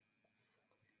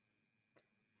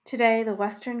Today, the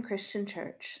Western Christian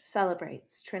Church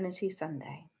celebrates Trinity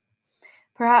Sunday.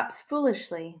 Perhaps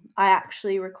foolishly, I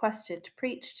actually requested to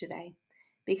preach today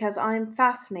because I am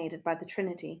fascinated by the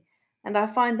Trinity and I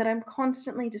find that I'm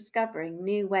constantly discovering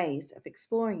new ways of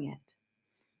exploring it.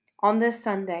 On this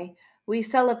Sunday, we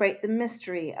celebrate the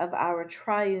mystery of our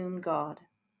triune God.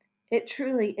 It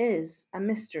truly is a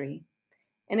mystery,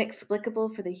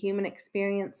 inexplicable for the human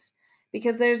experience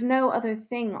because there's no other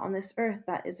thing on this earth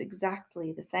that is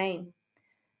exactly the same.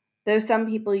 Though some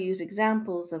people use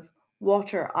examples of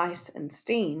water, ice, and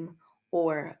steam,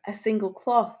 or a single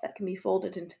cloth that can be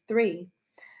folded into three,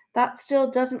 that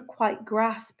still doesn't quite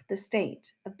grasp the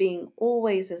state of being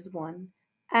always as one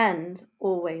and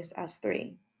always as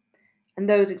three. And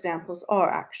those examples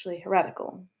are actually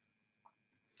heretical.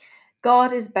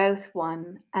 God is both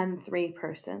one and three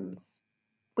persons.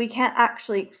 We can't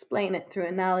actually explain it through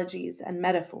analogies and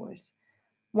metaphors.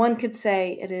 One could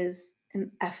say it is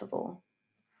ineffable.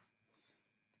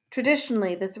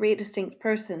 Traditionally, the three distinct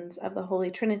persons of the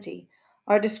Holy Trinity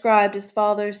are described as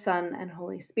Father, Son, and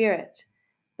Holy Spirit,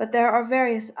 but there are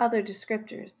various other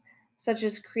descriptors, such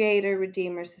as Creator,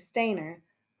 Redeemer, Sustainer,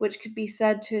 which could be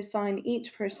said to assign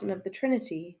each person of the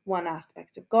Trinity one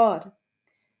aspect of God.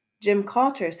 Jim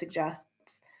Cotter suggests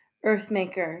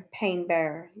Earthmaker,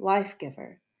 Pain-bearer,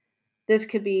 Life-giver. This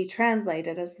could be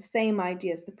translated as the same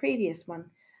idea as the previous one,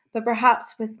 but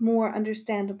perhaps with more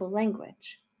understandable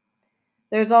language.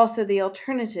 There's also the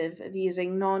alternative of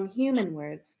using non-human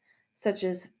words, such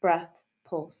as breath,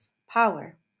 pulse,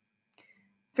 power.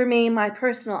 For me, my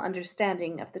personal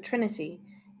understanding of the Trinity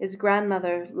is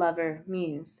grandmother, lover,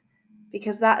 muse,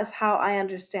 because that is how I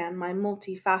understand my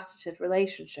multifaceted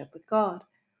relationship with God.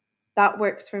 That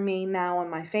works for me now on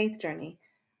my faith journey,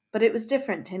 but it was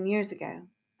different 10 years ago,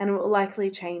 and it will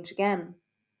likely change again.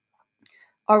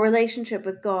 Our relationship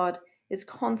with God is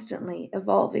constantly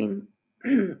evolving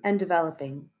and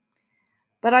developing.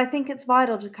 But I think it's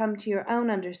vital to come to your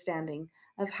own understanding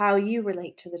of how you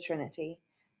relate to the Trinity,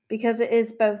 because it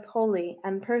is both holy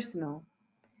and personal.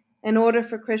 In order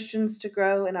for Christians to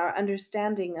grow in our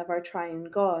understanding of our triune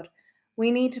God, we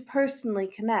need to personally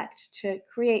connect to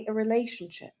create a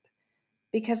relationship,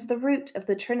 because the root of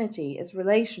the Trinity is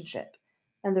relationship,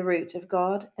 and the root of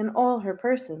God in all her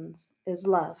persons is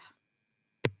love.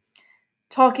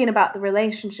 Talking about the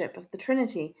relationship of the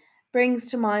Trinity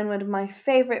brings to mind one of my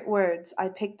favorite words I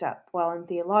picked up while in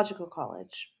theological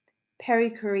college: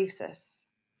 perichoresis.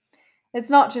 It's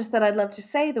not just that I love to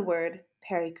say the word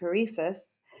perichoresis,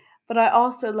 but I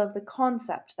also love the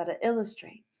concept that it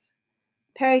illustrates.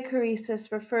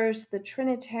 Perichoresis refers to the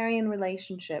Trinitarian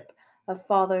relationship of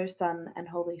Father, Son, and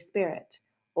Holy Spirit,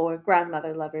 or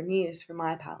grandmother, lover, muse for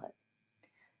my palate.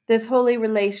 This holy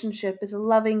relationship is a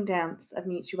loving dance of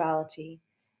mutuality.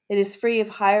 It is free of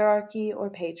hierarchy or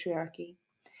patriarchy.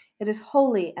 It is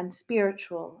holy and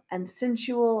spiritual and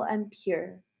sensual and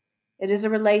pure. It is a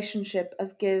relationship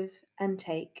of give and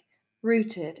take,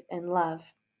 rooted in love,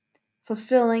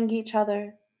 fulfilling each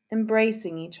other,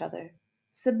 embracing each other,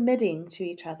 submitting to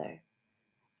each other.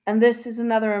 And this is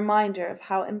another reminder of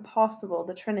how impossible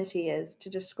the Trinity is to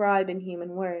describe in human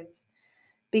words,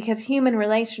 because human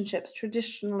relationships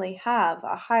traditionally have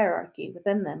a hierarchy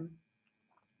within them.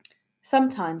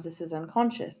 Sometimes this is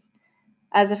unconscious.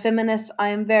 As a feminist, I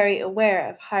am very aware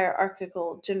of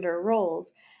hierarchical gender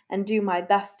roles and do my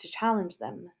best to challenge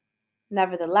them.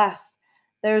 Nevertheless,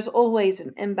 there is always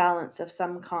an imbalance of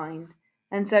some kind,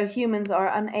 and so humans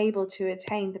are unable to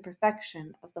attain the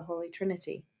perfection of the Holy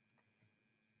Trinity.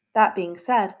 That being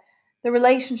said, the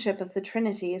relationship of the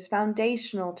Trinity is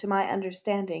foundational to my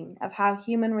understanding of how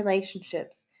human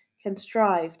relationships can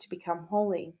strive to become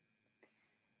holy.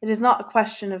 It is not a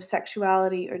question of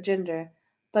sexuality or gender,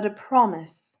 but a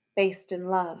promise based in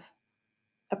love.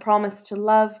 A promise to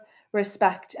love,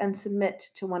 respect, and submit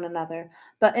to one another,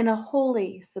 but in a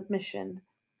holy submission.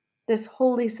 This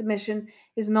holy submission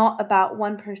is not about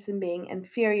one person being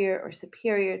inferior or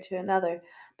superior to another,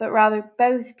 but rather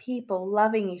both people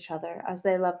loving each other as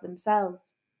they love themselves,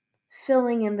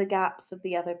 filling in the gaps of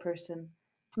the other person,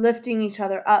 lifting each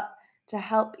other up to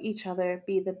help each other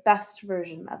be the best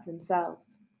version of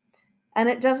themselves. And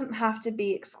it doesn't have to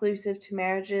be exclusive to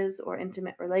marriages or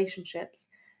intimate relationships.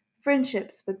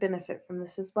 Friendships would benefit from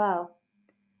this as well.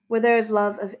 Where there is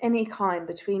love of any kind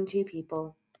between two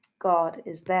people, God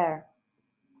is there.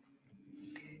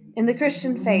 In the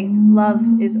Christian faith, love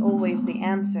is always the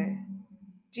answer.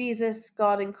 Jesus,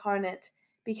 God incarnate,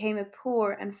 became a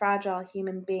poor and fragile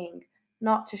human being,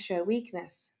 not to show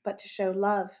weakness, but to show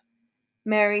love.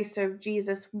 Mary served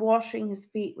Jesus, washing his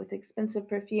feet with expensive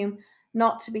perfume,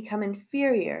 not to become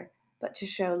inferior, but to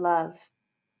show love.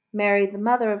 Mary, the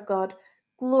Mother of God,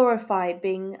 glorified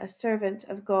being a servant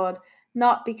of God,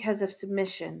 not because of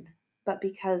submission, but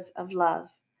because of love.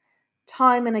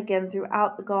 Time and again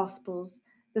throughout the Gospels,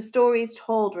 the stories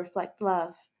told reflect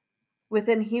love.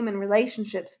 Within human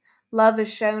relationships, love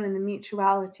is shown in the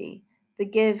mutuality, the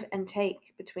give and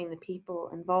take between the people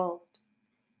involved.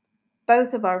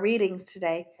 Both of our readings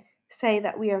today say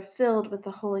that we are filled with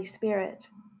the Holy Spirit.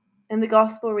 In the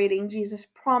Gospel reading, Jesus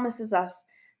promises us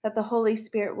that the Holy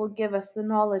Spirit will give us the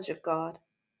knowledge of God.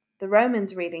 The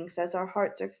Romans reading says our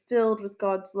hearts are filled with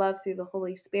God's love through the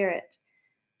Holy Spirit.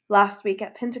 Last week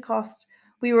at Pentecost,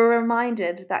 we were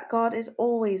reminded that God is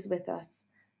always with us,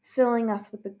 filling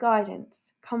us with the guidance,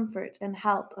 comfort, and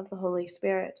help of the Holy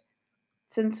Spirit.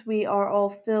 Since we are all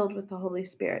filled with the Holy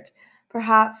Spirit,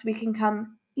 perhaps we can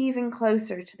come even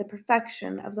closer to the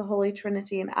perfection of the Holy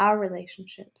Trinity in our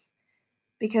relationships.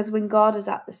 Because when God is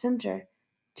at the center,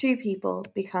 two people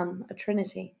become a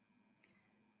Trinity.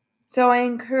 So I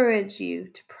encourage you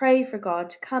to pray for God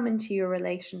to come into your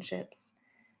relationships,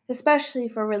 especially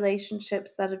for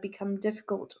relationships that have become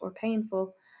difficult or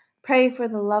painful. Pray for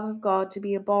the love of God to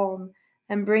be a balm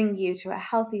and bring you to a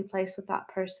healthy place with that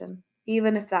person,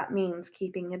 even if that means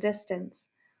keeping a distance.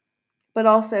 But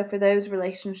also for those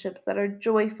relationships that are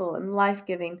joyful and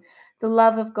life-giving, the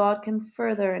love of God can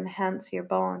further enhance your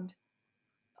bond.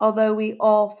 Although we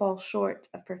all fall short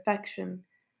of perfection,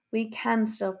 we can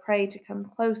still pray to come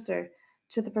closer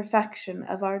to the perfection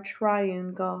of our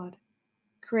triune God,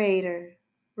 Creator,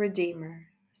 Redeemer,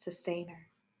 Sustainer.